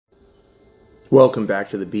Welcome back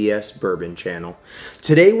to the BS Bourbon channel.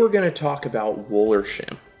 Today we're going to talk about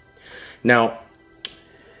Wollersheim. Now,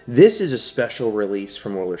 this is a special release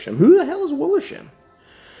from Wollersheim. Who the hell is Wollersheim?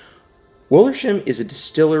 Wollersheim is a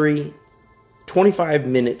distillery 25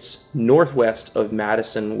 minutes northwest of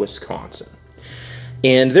Madison, Wisconsin.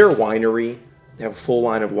 And they're a winery. They have a full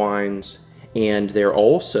line of wines. And they're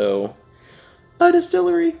also a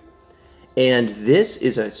distillery. And this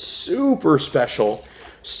is a super special,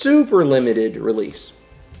 super limited release.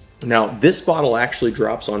 Now, this bottle actually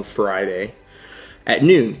drops on Friday at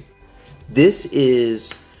noon. This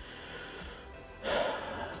is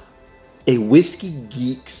a Whiskey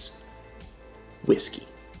Geeks whiskey.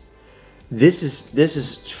 This is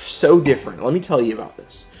so different. Let me tell you about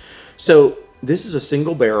this. So, this is a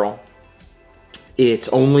single barrel. It's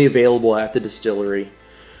only available at the distillery.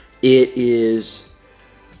 It's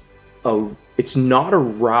not a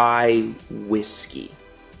rye whiskey.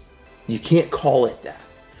 You can't call it that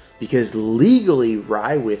because legally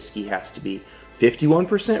rye whiskey has to be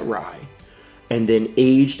 51% rye and then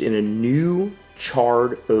aged in a new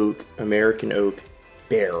charred oak, American oak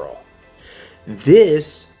barrel.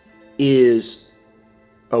 This is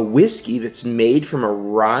a whiskey that's made from a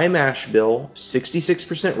rye mash bill,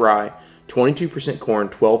 66% rye, 22% corn,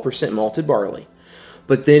 12% malted barley.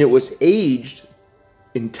 But then it was aged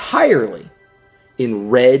entirely in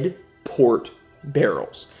red port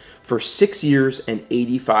barrels for 6 years and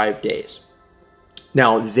 85 days.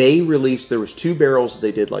 Now, there was 2 barrels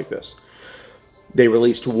they did like this. They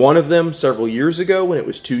released one of them several years ago when it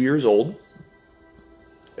was 2 years old.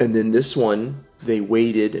 And then this one, they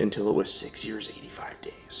waited until it was 6 years, 85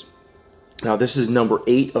 days. Now, this is number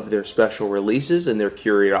 8 of their special releases in their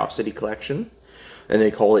Curiosity collection. And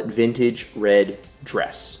they call it Vintage Red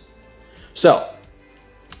Dress. So,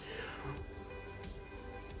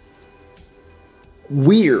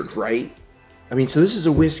 weird, right? I mean, so this is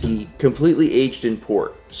a whiskey completely aged in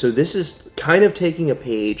port. So this is kind of taking a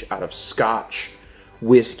page out of Scotch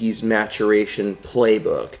whiskey's maturation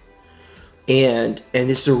playbook. And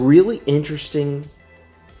it's a really interesting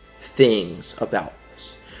things about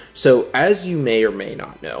this. So as you may or may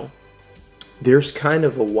not know, there's kind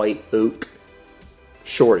of a white oak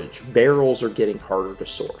shortage. Barrels are getting harder to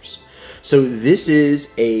source. So this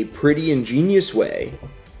is a pretty ingenious way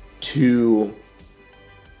to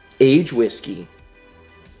age whiskey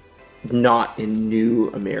not in new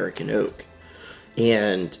American oak.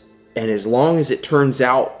 And as long as it turns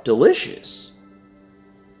out delicious,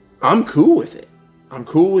 I'm cool with it. I'm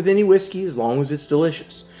cool with any whiskey as long as it's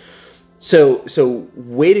delicious. So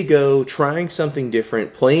way to go, trying something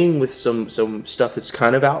different, playing with some stuff that's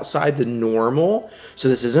kind of outside the normal. So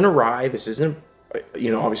this isn't a rye, this isn't,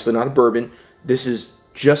 obviously not a bourbon. This is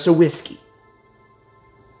just a whiskey.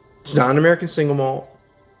 It's not an American single malt.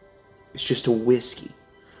 It's just a whiskey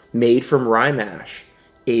made from rye mash,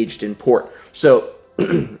 aged in port. So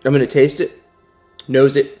I'm going to taste it,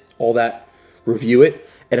 nose it, all that, review it,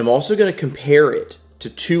 and I'm also going to compare it to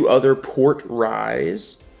 2 other port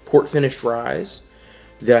finished ryes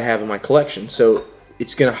that I have in my collection. So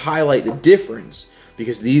it's going to highlight the difference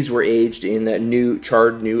because these were aged in that new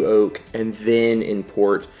charred new oak and then in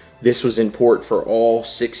port. This was in port for all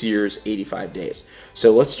 6 years, 85 days.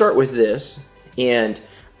 So let's start with this, and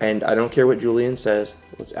I don't care what Julian says.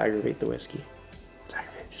 Let's aggravate the whiskey. Let's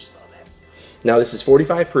aggravate it just a little bit. Now, this is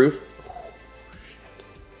 45 proof.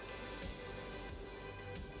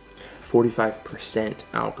 45%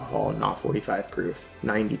 alcohol, not 45 proof.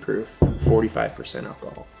 90 proof. 45%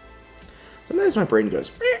 alcohol. Sometimes my brain goes,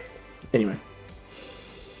 meh. Anyway.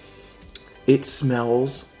 It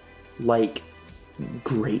smells like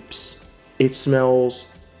grapes. It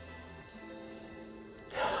smells...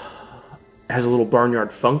 has a little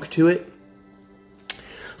barnyard funk to it.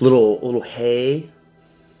 Little hay.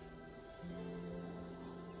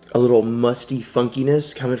 A little musty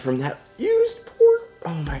funkiness coming from that used port.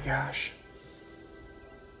 Oh my gosh.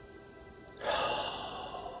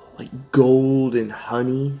 Like gold and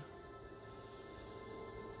honey.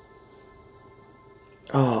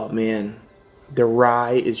 Oh man. The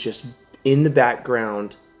rye is just in the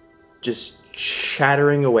background, just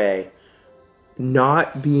chattering away.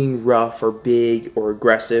 Not being rough or big or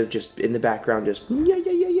aggressive, just in the background, just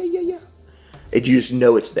yeah. And you just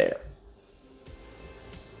know it's there.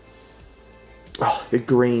 Oh, the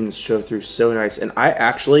grains show through so nice. And I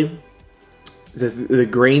actually, the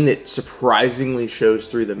grain that surprisingly shows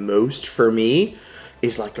through the most for me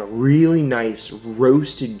is like a really nice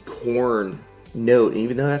roasted corn note. And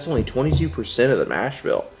even though that's only 22% of the mash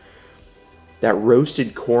bill, that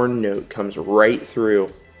roasted corn note comes right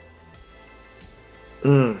through.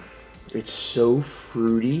 It's so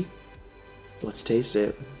fruity. Let's taste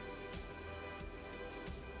it.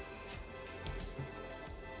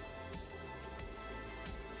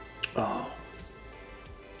 Oh.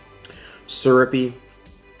 Syrupy,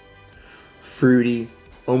 fruity,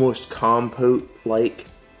 almost compote-like.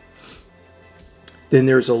 Then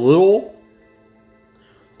there's a little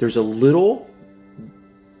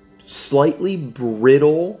slightly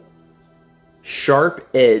brittle, sharp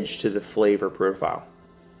edge to the flavor profile.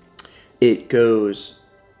 It goes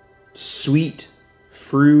sweet,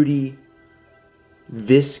 fruity,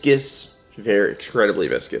 viscous, very incredibly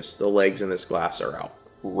viscous. The legs in this glass are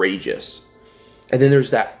outrageous. And then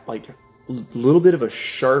there's that like little bit of a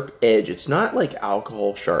sharp edge. It's not like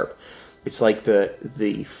alcohol sharp. It's like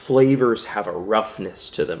the flavors have a roughness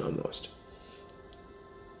to them almost.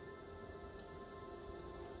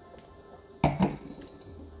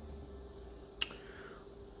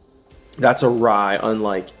 That's a rye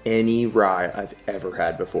unlike any rye I've ever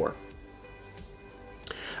had before.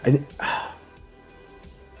 And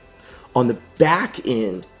on the back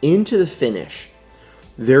end, into the finish,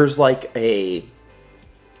 there's like it's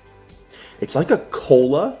like a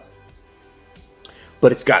cola,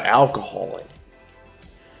 but it's got alcohol in it.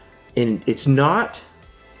 And it's not...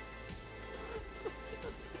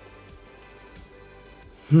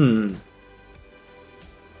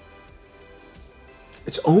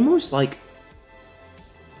 It's almost like,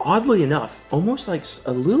 oddly enough, almost like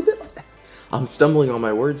a little bit... I'm stumbling on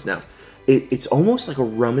my words now. It's almost like a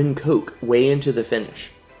rum and coke way into the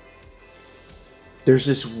finish. There's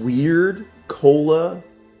this weird cola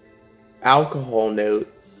alcohol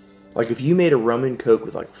note. Like if you made a rum and coke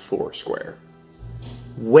with like a Foursquare.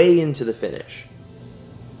 Way into the finish.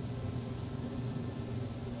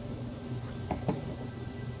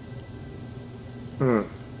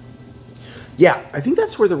 Yeah, I think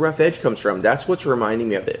that's where the rough edge comes from. That's what's reminding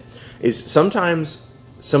me of it. Is sometimes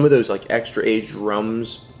some of those like extra aged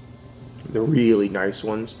rums, the really nice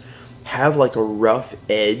ones, have like a rough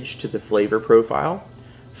edge to the flavor profile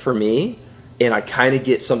for me. And I kind of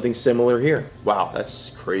get something similar here. Wow,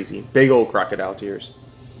 that's crazy. Big old crocodile tears.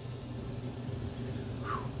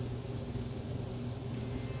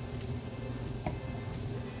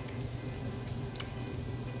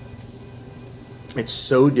 It's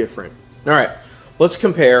so different. All right, let's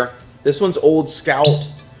compare. This one's Old Scout,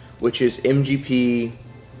 which is MGP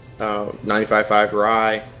 95.5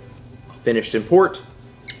 rye, finished in port.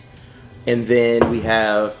 And then we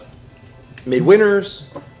have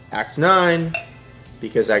Midwinter's Act 9,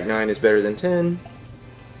 because Act 9 is better than 10.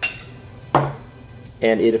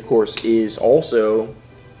 And it, of course, is also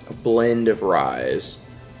a blend of ryes,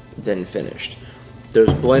 then finished.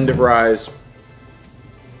 Those blend of ryes,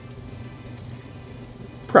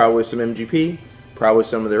 probably some MGP, probably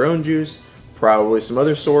some of their own juice, probably some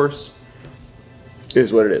other source,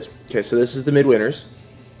 is what it is. Okay, so this is the Midwinter's.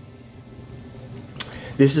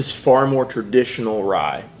 This is far more traditional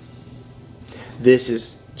rye. This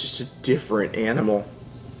is just a different animal.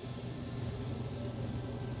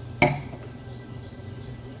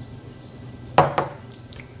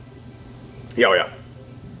 Yeah, oh yeah.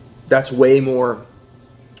 That's way more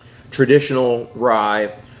traditional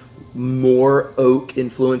rye, more oak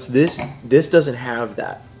influence. This doesn't have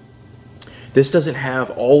that. This doesn't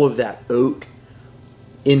have all of that oak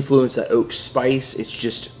influence, that oak spice. It's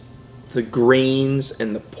just the grains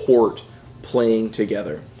and the port playing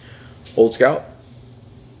together. Old Scout.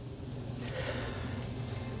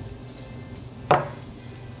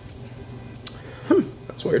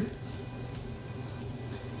 That's weird.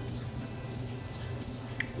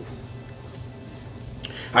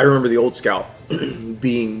 I remember the Old Scout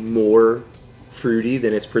being more fruity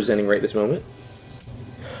than it's presenting right this moment.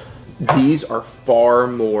 These are far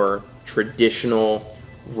more traditional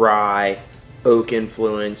rye, oak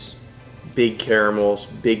influence, big caramels,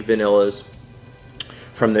 big vanillas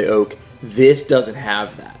from the oak. This doesn't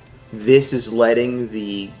have that. This is letting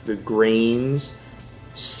the grains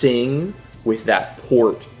sing with that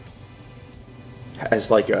port as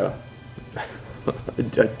like a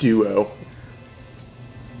duo.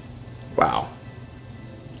 Wow.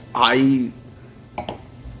 I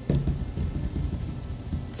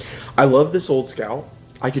love this Old Scout.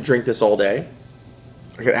 I could drink this all day.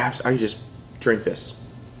 I could just drink this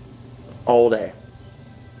all day.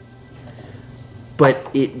 But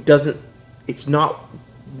it's not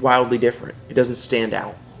wildly different. It doesn't stand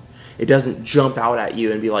out. It doesn't jump out at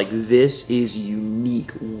you and be like, this is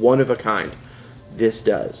unique, one of a kind. This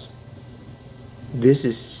does. This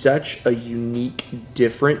is such a unique,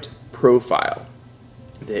 different profile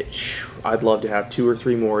that I'd love to have 2 or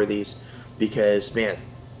 3 more of these, because man,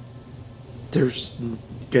 there's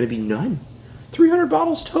gonna be none. 300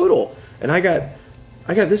 bottles total. And I got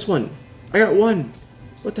this one. I got one.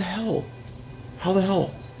 What the hell? How the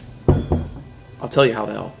hell? I'll tell you how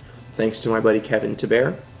the hell. Thanks to my buddy Kevin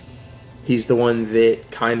Taber. He's the one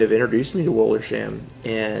that kind of introduced me to Wollersheim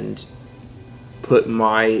and put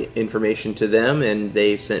my information to them, and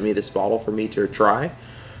they sent me this bottle for me to try.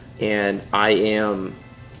 And I am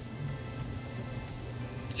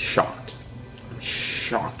shocked. I'm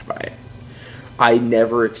shocked by it. I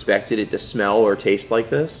never expected it to smell or taste like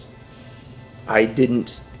this. I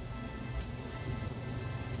didn't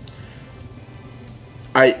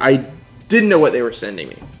know what they were sending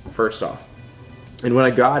me, first off. And when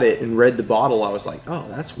I got it and read the bottle, I was like, oh,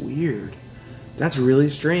 that's weird. That's really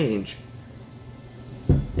strange.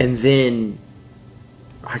 And then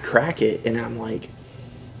I crack it and I'm like,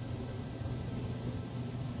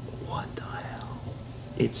 what the hell?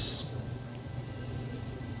 It's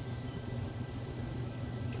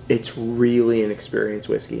really an experience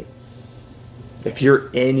whiskey. If you're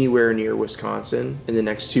anywhere near Wisconsin in the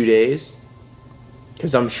next 2 days,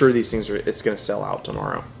 because I'm sure these things it's going to sell out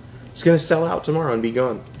tomorrow. It's going to sell out tomorrow and be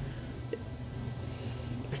gone.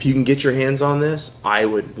 If you can get your hands on this, I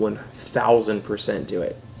would 1000% do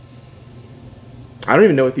it. I don't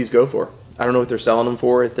even know what these go for. I don't know what they're selling them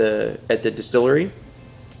for at the distillery.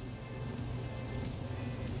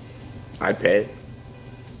 I'd pay it.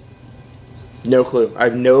 No clue. I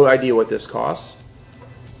have no idea what this costs.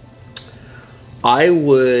 I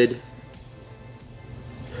would,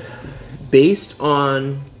 based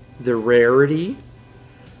on the rarity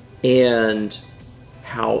and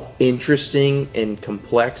how interesting and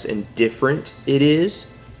complex and different it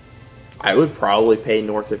is, I would probably pay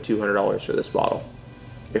north of $200 for this bottle.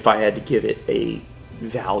 If I had to give it a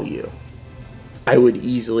value, I would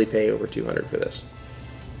easily pay over $200 for this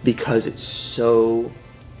because it's so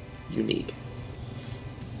unique.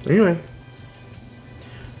 Anyway,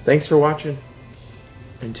 thanks for watching.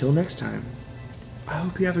 Until next time, I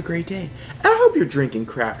hope you have a great day. And I hope you're drinking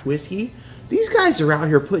craft whiskey. These guys are out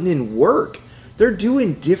here putting in work. They're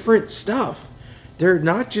doing different stuff. They're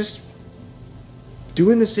not just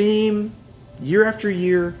doing the same year after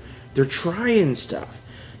year. They're trying stuff.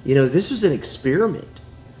 You know, this was an experiment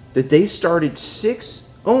that they started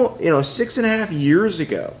 6.5 years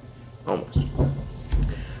ago, almost.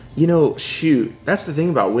 You know, shoot, that's the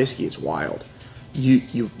thing about whiskey. It's wild.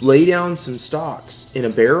 You lay down some stocks in a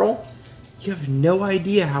barrel, you have no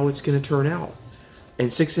idea how it's going to turn out. And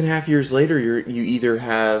 6.5 years later, you either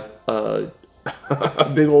have a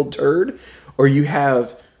big old turd or you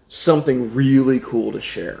have something really cool to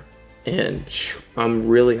share. And I'm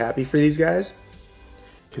really happy for these guys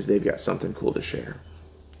because they've got something cool to share.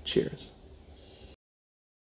 Cheers.